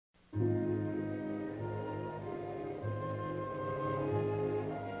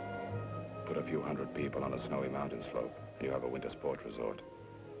few hundred people on a snowy mountain slope, and you have a winter sports resort.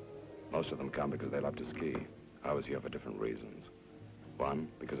 Most of them come because they love to ski. I was here for different reasons. One,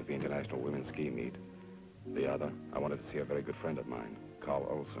 because of the International Women's Ski Meet. The other, I wanted to see a very good friend of mine, Carl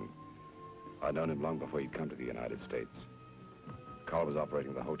Olson. I'd known him long before he'd come to the United States. Carl was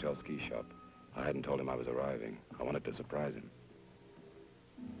operating the hotel ski shop. I hadn't told him I was arriving. I wanted to surprise him.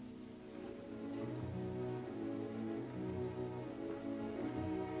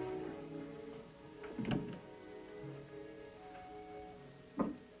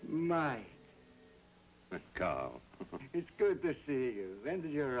 Mike. Carl. It's good to see you. When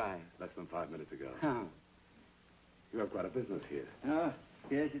did you arrive? Less than 5 minutes ago. Oh. You have quite a business here. Oh,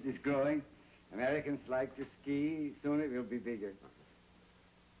 yes, it is growing. Americans like to ski. Soon it will be bigger.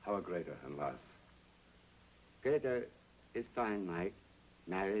 How are Greta and Lars? Greta is fine, Mike.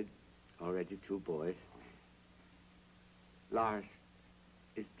 Married, already 2 boys. Lars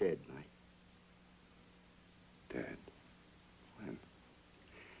is dead, Mike. Dead? When?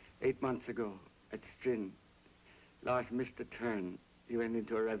 8 months ago, at Strin. Lars missed a turn. He went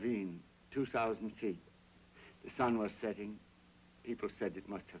into a ravine, 2,000 feet. The sun was setting. People said it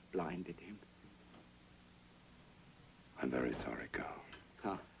must have blinded him. I'm very sorry, Carl.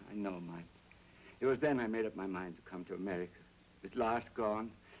 Oh, I know, Mike. It was then I made up my mind to come to America. With Lars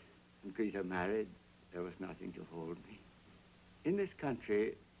gone and Greta married, there was nothing to hold me. In this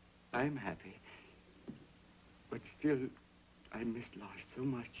country, I'm happy. But still, I miss Lars so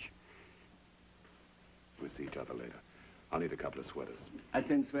much. We'll see each other later. I'll need a couple of sweaters. I'll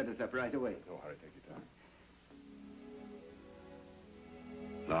send sweaters up right away. No hurry, take your time.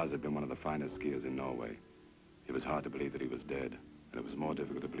 Lars had been one of the finest skiers in Norway. It was hard to believe that he was dead, and it was more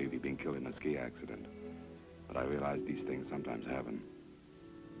difficult to believe he'd been killed in a ski accident. But I realized these things sometimes happen.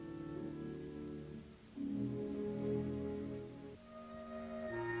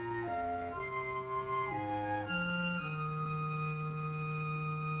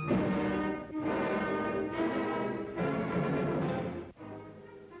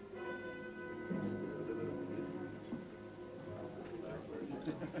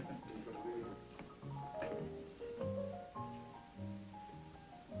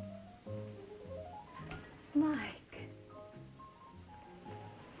 Mike.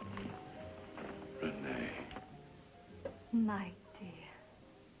 Renee. Mike, dear.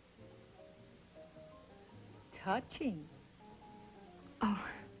 Touching. Oh,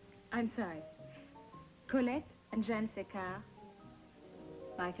 I'm sorry. Colette and Jeanne Secard.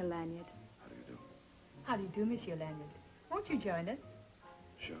 Michael Lanyard. How do you do? How do you do, Monsieur Lanyard? Won't you join us?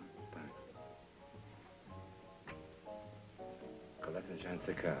 Sure, thanks. Colette and Jeanne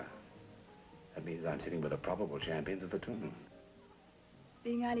Secard. That means I'm sitting with the probable champions of the tournament.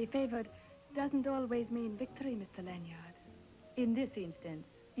 Being highly favored doesn't always mean victory, Mr. Lanyard. In this instance,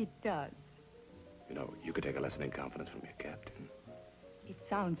 it does. You know, you could take a lesson in confidence from your captain. It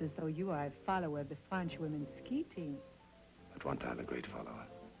sounds as though you are a follower of the French women's ski team. At one time, a great follower.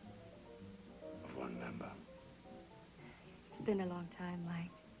 Of one member. It's been a long time,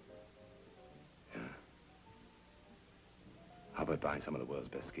 Mike. Yeah. How about buying some of the world's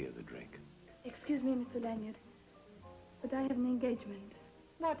best skiers a drink? Excuse me, Mr. Lanyard, but I have an engagement.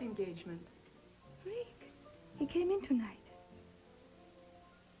 What engagement? Rick, he came in tonight.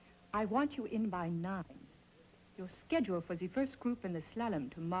 I want you in by 9. Your schedule for the first group in the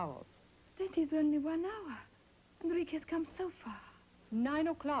slalom tomorrow. That is only 1 hour, and Rick has come so far. 9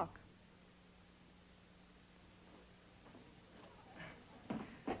 o'clock.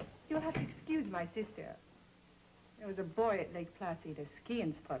 You'll have to excuse my sister. There was a boy at Lake Placid, a ski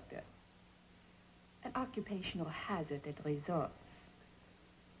instructor. An occupational hazard at resorts.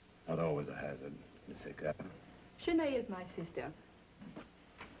 Not always a hazard, Miss Secard. Chenet is my sister.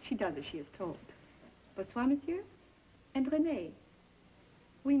 She does as she is told. Bonsoir, monsieur. And Renee,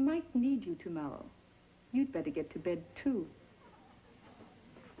 we might need you tomorrow. You'd better get to bed, too.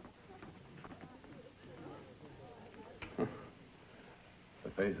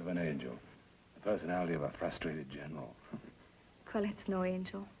 The face of an angel. The personality of a frustrated general. Colette's no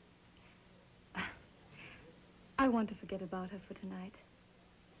angel. I want to forget about her for tonight.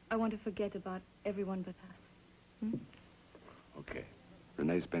 I want to forget about everyone but us. Hmm? Okay.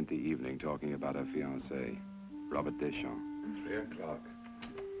 Renee spent the evening talking about her fiancé, Robert Deschamps. 3 o'clock.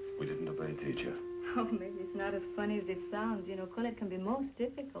 We didn't obey teacher. Oh, maybe it's not as funny as it sounds. You know, Colette can be most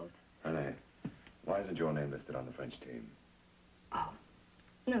difficult. Renee, why isn't your name listed on the French team? Oh,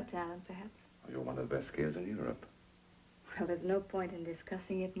 no talent, perhaps. Well, you're one of the best skiers in Europe. Well, there's no point in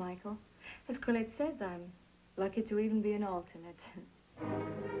discussing it, Michael. As Colette says, I'm lucky to even be an alternate.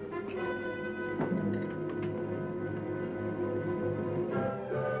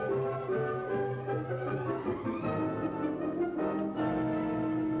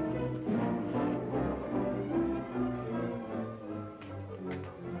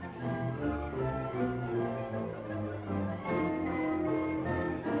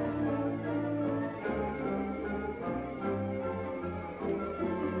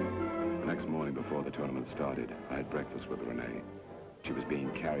 the tournament started, I had breakfast with Renee. She was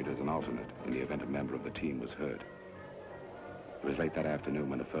being carried as an alternate in the event a member of the team was hurt. It was late that afternoon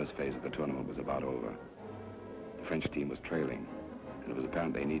when the first phase of the tournament was about over. The French team was trailing, and it was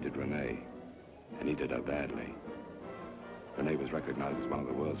apparent they needed Renee, and needed her badly. Renee was recognized as one of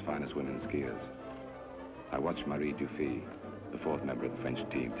the world's finest women skiers. I watched Marie Dufy, the fourth member of the French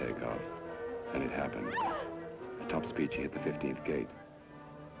team, take off, and it happened. At top speed, she hit the 15th gate.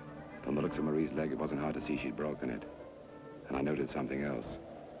 From the looks of Marie's leg, it wasn't hard to see she'd broken it. And I noted something else.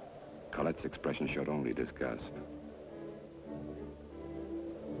 Colette's expression showed only disgust.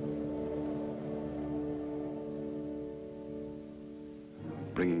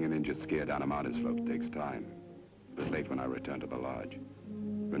 Bringing an injured skier down a mountain slope takes time. It was late when I returned to the lodge.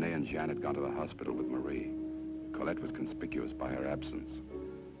 Renee and Jeanne had gone to the hospital with Marie. Colette was conspicuous by her absence.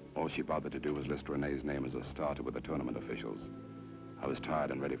 All she bothered to do was list Renee's name as a starter with the tournament officials. I was tired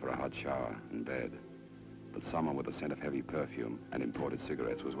and ready for a hot shower and bed. But someone with a scent of heavy perfume and imported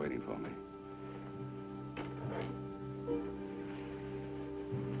cigarettes was waiting for me.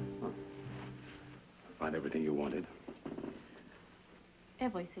 Find everything you wanted?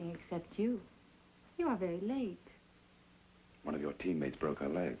 Everything except you. You are very late. One of your teammates broke her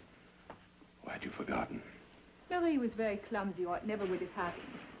leg. Why had you forgotten? Marie was very clumsy, or it never would have happened.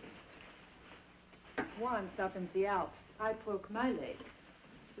 Once up in the Alps, I broke my leg.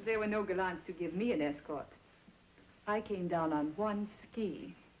 There were no gallants to give me an escort. I came down on one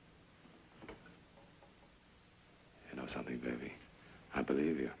ski. You know something, baby? I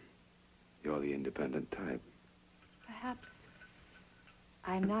believe you. You're the independent type. Perhaps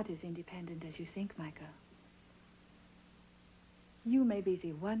I'm not as independent as you think, Michael. You may be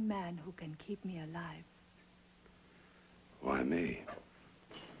the one man who can keep me alive. Why me?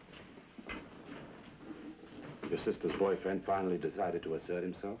 Your sister's boyfriend finally decided to assert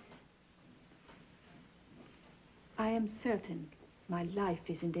himself? I am certain my life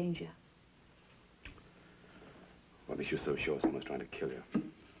is in danger. What makes you so sure someone's trying to kill you?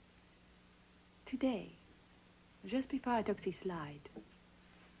 Today, just before I took the slide,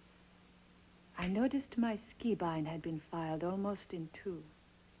 I noticed my ski bind had been filed almost in two.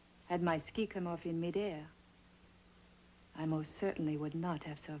 Had my ski come off in midair, I most certainly would not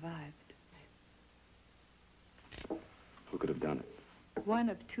have survived. Who could have done it? One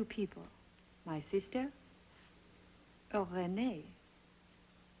of two people. My sister or Renee.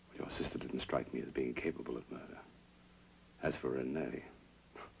 Your sister didn't strike me as being capable of murder. As for Renee,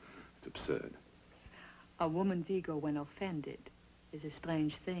 it's absurd. A woman's ego when offended is a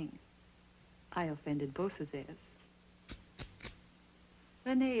strange thing. I offended both of theirs.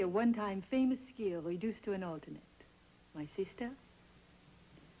 Renee, a one-time famous skier reduced to an alternate. My sister?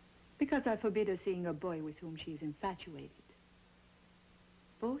 Because I forbid her seeing a boy with whom she is infatuated.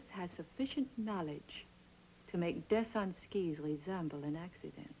 Both have sufficient knowledge to make death on skis resemble an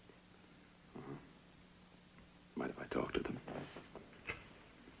accident. Mind if I talk to them?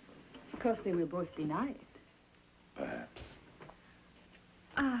 Of course, they will both deny it. Perhaps.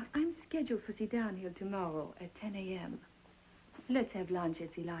 I'm scheduled for the downhill tomorrow at 10 a.m. Let's have lunch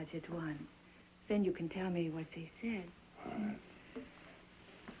at the lodge at 1. Then you can tell me what they said. All right.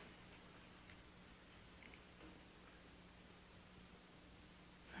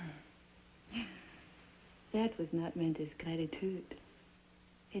 That was not meant as gratitude.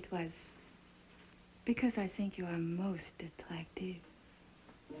 It was because I think you are most attractive.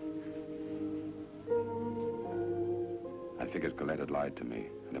 I figured Colette had lied to me,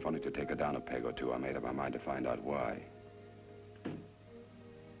 and if only to take her down a peg or two, I made up my mind to find out why.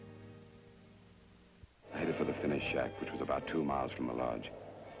 I headed for the finish shack, which was about 2 miles from the lodge.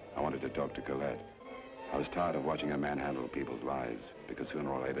 I wanted to talk to Colette. I was tired of watching her manhandle people's lives, because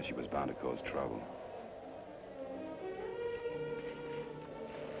sooner or later she was bound to cause trouble.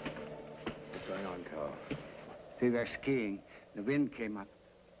 What's going on, Carl? We were skiing. The wind came up.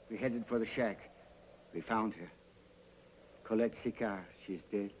 We headed for the shack. We found her. Colette Sicard. She's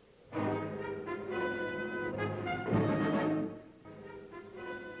dead.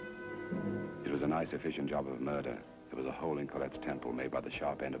 It was a nice, efficient job of murder. There was a hole in Colette's temple made by the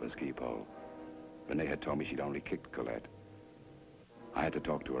sharp end of a ski pole. Renee had told me she'd only kicked Colette. I had to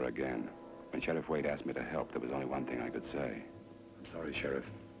talk to her again. When Sheriff Wade asked me to help, there was only one thing I could say. I'm sorry, Sheriff.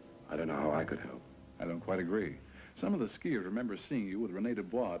 I don't know how I could help. I don't quite agree. Some of the skiers remember seeing you with Renee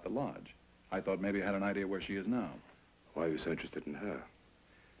Dubois at the lodge. I thought maybe you had an idea where she is now. Why are you so interested in her?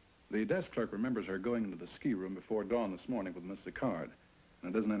 The desk clerk remembers her going into the ski room before dawn this morning with Miss Sicard.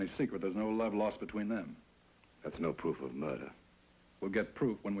 And it isn't any secret there's no love lost between them. That's no proof of murder. We'll get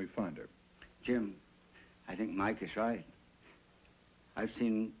proof when we find her. Jim, I think Mike is right. I've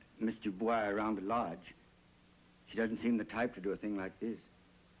seen Miss Dubois around the lodge. She doesn't seem the type to do a thing like this.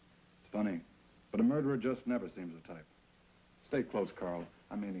 It's funny, but a murderer just never seems the type. Stay close, Carl.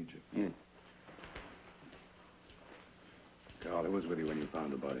 I may need you. Yeah. Carl, who was with you when you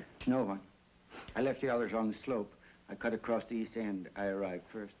found the body? No one. I left the others on the slope. I cut across the east end. I arrived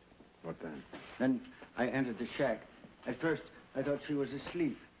first. What then? Then I entered the shack. At first, I thought she was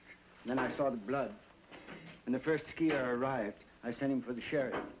asleep. Then I saw the blood. When the first skier arrived, I sent him for the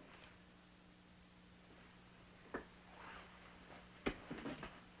sheriff.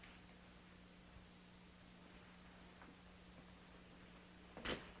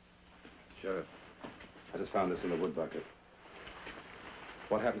 Sheriff, I just found this in the wood bucket.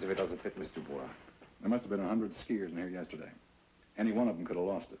 What happens if it doesn't fit Miss Dubois? There must have been 100 skiers in here yesterday. Any one of them could have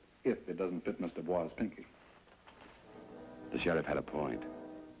lost it, if it doesn't fit Miss Dubois' pinky. The sheriff had a point.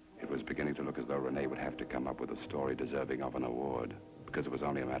 It was beginning to look as though Renee would have to come up with a story deserving of an award, because it was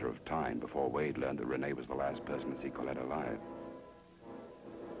only a matter of time before Wade learned that Renee was the last person to see Colette alive.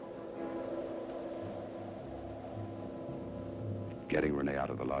 Getting Renee out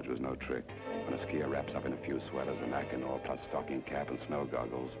of the lodge was no trick. When a skier wraps up in a few sweaters, a mackinaw, plus stocking cap and snow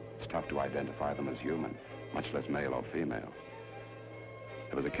goggles, it's tough to identify them as human, much less male or female.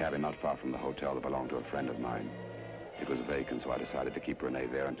 There was a cabin not far from the hotel that belonged to a friend of mine. It was vacant, so I decided to keep Renee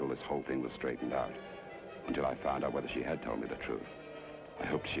there until this whole thing was straightened out. Until I found out whether she had told me the truth. I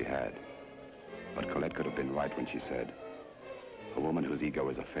hoped she had. But Colette could have been right when she said, a woman whose ego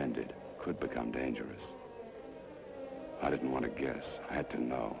is offended could become dangerous. I didn't want to guess. I had to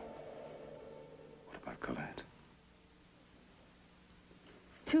know. What about Colette?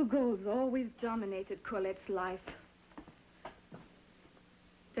 Two goals always dominated Colette's life.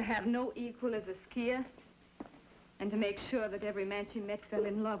 To have no equal as a skier, and to make sure that every man she met fell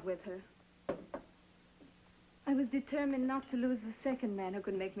in love with her. I was determined not to lose the second man who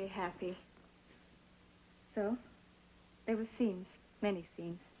could make me happy. So, there were scenes, many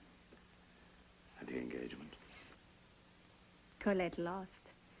scenes. And the engagement? Colette lost.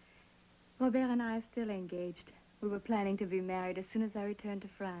 Robert and I are still engaged. We were planning to be married as soon as I returned to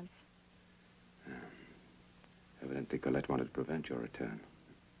France. Evidently, Colette wanted to prevent your return.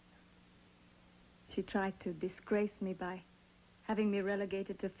 She tried to disgrace me by having me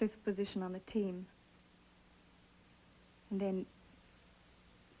relegated to 5th position on the team. And then,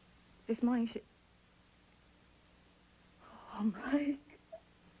 this morning she... Oh, Mike.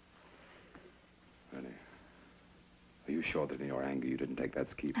 Renee, are you sure that in your anger you didn't take that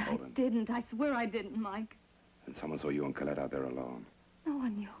ski pole? I didn't. I swear I didn't, Mike. And someone saw you and Colette out there alone. No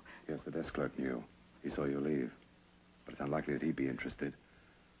one knew. Yes, the desk clerk knew. He saw you leave. But it's unlikely that he'd be interested.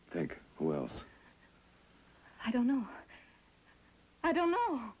 Think, who else? I don't know. I don't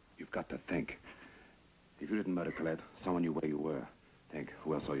know. You've got to think. If you didn't murder Colette, someone knew where you were. Think,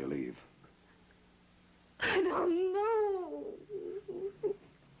 who else saw you leave? I don't know.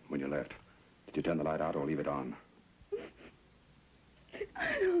 When you left, did you turn the light out or leave it on?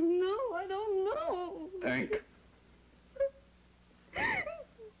 I don't know. I don't know. Think.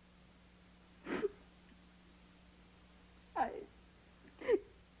 I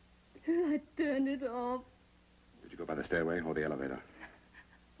turned it off. Did you go by the stairway or the elevator?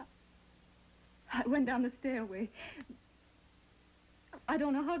 I went down the stairway. I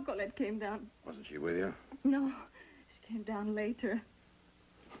don't know how Colette came down. Wasn't she with you? No, she came down later.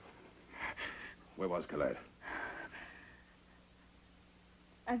 Where was Colette?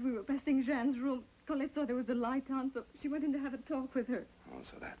 As we were passing Jeanne's room, Colette saw there was a light on, so she went in to have a talk with her. Oh,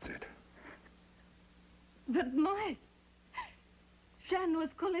 so that's it. But Mike, Jeanne was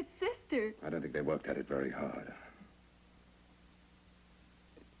Colette's sister. I don't think they worked at it very hard.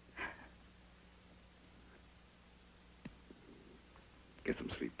 Get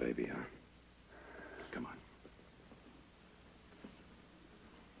some sleep, baby, huh? Come on.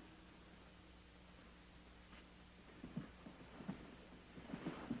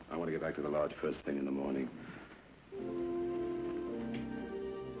 I want to get back to the lodge first thing in the morning.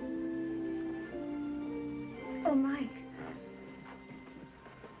 Oh, Mike.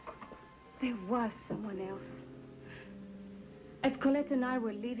 There was someone else. As Colette and I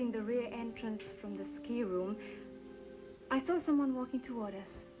were leaving the rear entrance from the ski room, I saw someone walking toward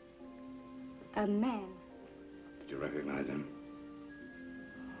us. A man. Did you recognize him?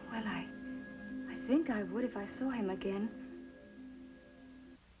 Well, I think I would if I saw him again.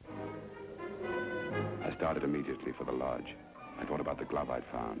 I started immediately for the lodge. I thought about the glove I'd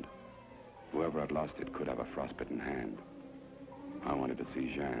found. Whoever had lost it could have a frostbitten hand. I wanted to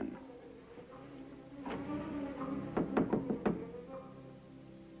see Jeanne.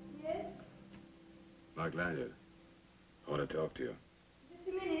 Yes? Mark Lanyard. I want to talk to you. Just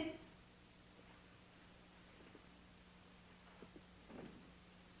a minute.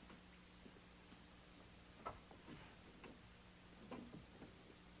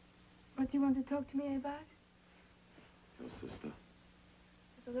 what you want to talk to me about? Your sister?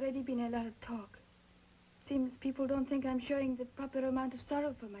 There's already been a lot of talk. Seems people don't think I'm showing the proper amount of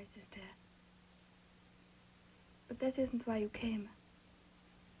sorrow for my sister. But that isn't why you came.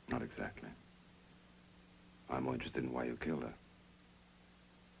 Not exactly. I'm more interested in why you killed her.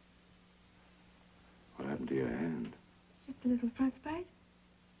 What happened to your hand? Just a little frostbite.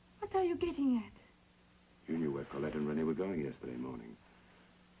 What are you getting at? You knew where Colette and Renee were going yesterday morning.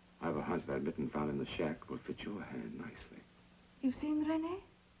 I have a hunch that mitten found in the shack will fit your hand nicely. You've seen Renee?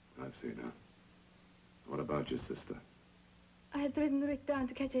 I've seen her. What about your sister? I had driven Rick down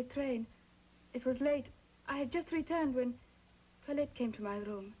to catch a train. It was late. I had just returned when Colette came to my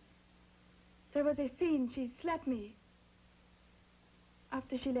room. There was a scene. She slapped me.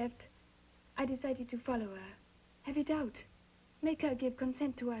 After she left, I decided to follow her. Have it out. Make her give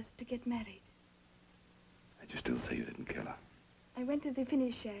consent to us to get married. And you still say you didn't kill her? I went to the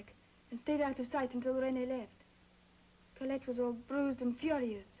finish shack and stayed out of sight until Renee left. Colette was all bruised and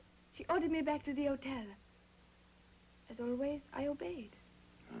furious. She ordered me back to the hotel. As always, I obeyed.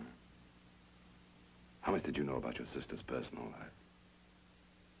 How much did you know about your sister's personal life?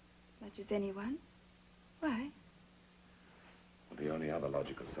 As much as anyone. Why? Well, the only other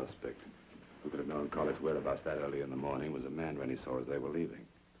logical suspect who could have known Colette's whereabouts that early in the morning was a man Rennie saw as they were leaving.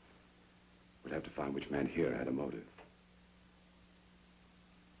 We'd have to find which man here had a motive.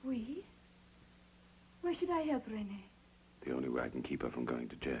 We? Why should I help Renee? The only way I can keep her from going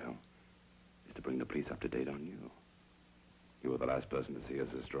to jail is to bring the police up to date on you. You were the last person to see her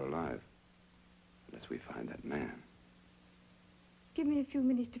sister alive. Unless we find that man. Give me a few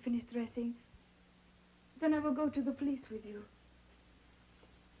minutes to finish dressing. Then I will go to the police with you.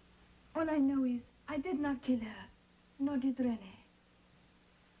 All I know is I did not kill her, nor did Renee.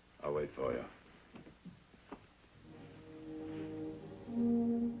 I'll wait for you.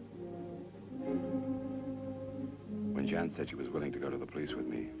 When Jan said she was willing to go to the police with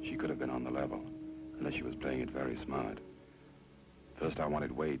me, she could have been on the level, unless she was playing it very smart. First, I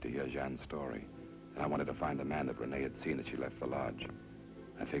wanted Wade to hear Jan's story, and I wanted to find the man that Renee had seen as she left the lodge.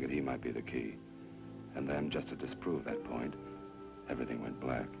 I figured he might be the key. And then, just to disprove that point, everything went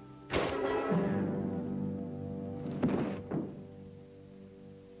black.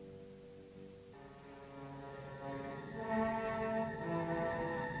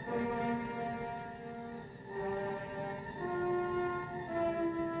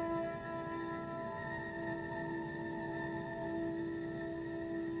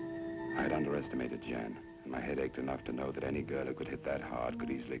 I had underestimated Jan, and my head ached enough to know that any girl who could hit that hard could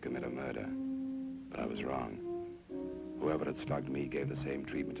easily commit a murder. But I was wrong. Whoever had slugged me gave the same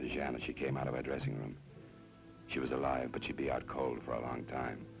treatment to Jan as she came out of her dressing room. She was alive, but she'd be out cold for a long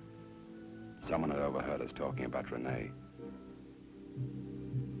time. Someone had overheard us talking about Renee.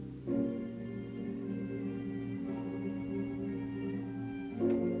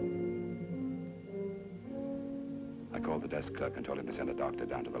 I called the desk clerk and told him to send a doctor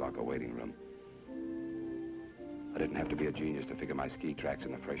down to the locker waiting room. I didn't have to be a genius to figure my ski tracks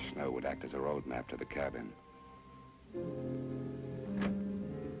in the fresh snow would act as a road map to the cabin.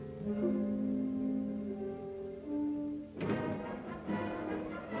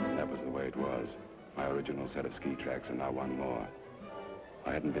 That was the way it was. My original set of ski tracks and now one more.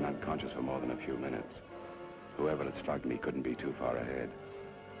 I hadn't been unconscious for more than a few minutes. Whoever had struck me couldn't be too far ahead.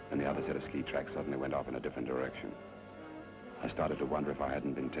 And the other set of ski tracks suddenly went off in a different direction. I started to wonder if I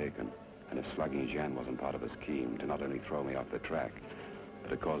hadn't been taken, and if slugging Jeanne wasn't part of a scheme to not only throw me off the track, but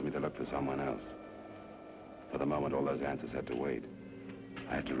to cause me to look for someone else. For the moment, all those answers had to wait.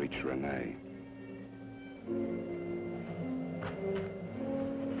 I had to reach Renee.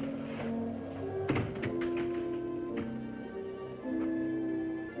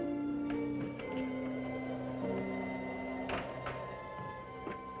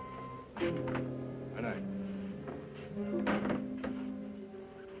 Renee.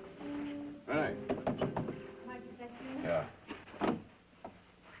 Renee. Yeah. Has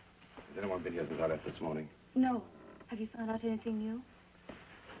anyone been here since I left this morning? No. Have you found out anything new?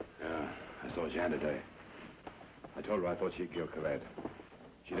 Yeah, I saw Jeanne today. I told her I thought she killed Colette.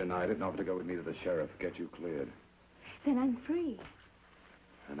 She denied it and offered to go with me to the sheriff, get you cleared. Then I'm free.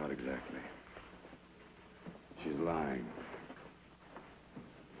 Not exactly. She's lying.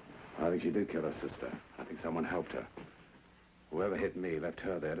 I think she did kill her sister. I think someone helped her. Whoever hit me left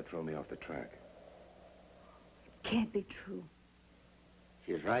her there to throw me off the track. Can't be true.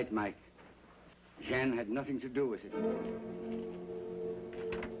 She's right, Mike. Jeanne had nothing to do with it.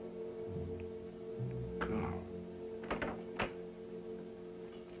 Carl.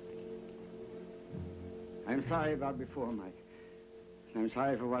 I'm sorry about before, Mike. I'm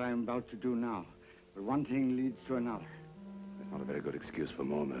sorry for what I'm about to do now, but one thing leads to another. That's not a very good excuse for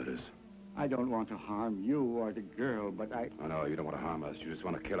more murders. I don't want to harm you or the girl, but I... Oh, no, you don't want to harm us. You just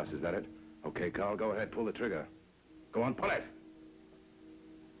want to kill us, is that it? Okay, Carl, go ahead, pull the trigger. Go on, pull it!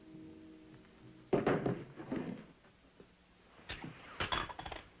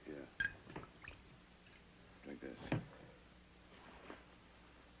 Here. Drink this.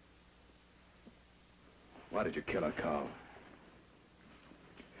 Why did you kill her, Carl?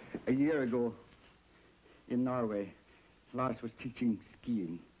 A year ago, in Norway, Lars was teaching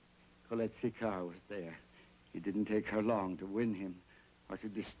skiing. Colette Sikar was there. It didn't take her long to win him or to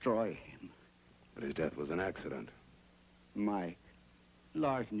destroy him. But his death was an accident. Mike,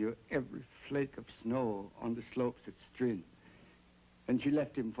 Lars knew every flake of snow on the slopes at Stryn. And she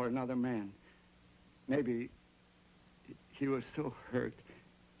left him for another man. Maybe he was so hurt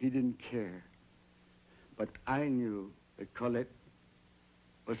he didn't care. But I knew that Colette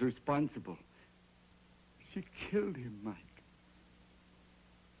was responsible. She killed him, Mike.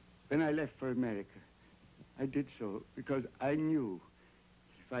 Then I left for America. I did so because I knew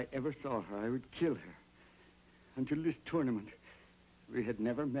if I ever saw her, I would kill her. Until this tournament, we had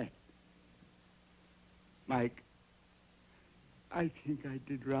never met. Mike, I think I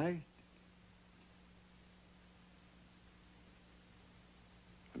did right.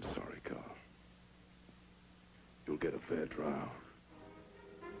 I'm sorry, Carl. You'll get a fair trial.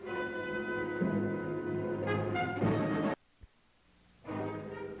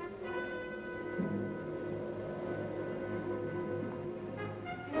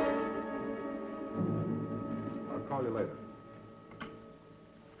 I'll call you later.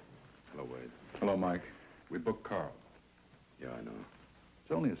 Hello, Wade. Hello, Mike. We booked Carl. Yeah, I know.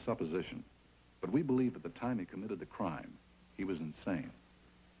 It's only a supposition, but we believe at the time he committed the crime, he was insane.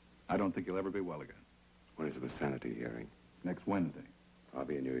 I don't think he'll ever be well again. When is the sanity hearing? Next Wednesday. I'll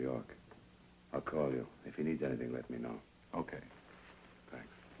be in New York. I'll call you. If he needs anything, let me know. Okay.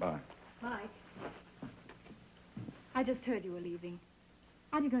 Thanks. Bye. Mike, I just heard you were leaving.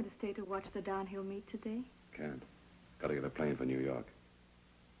 Aren't you going to stay to watch the downhill meet today? Can't. Got to get a plane for New York.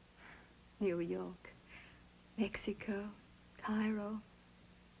 New York, Mexico, Cairo.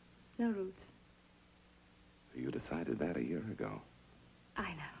 No routes. You decided that a year ago. I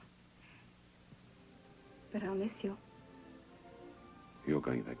know. But I'll miss you. You're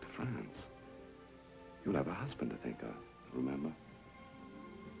going back to France. You'll have a husband to think of, remember?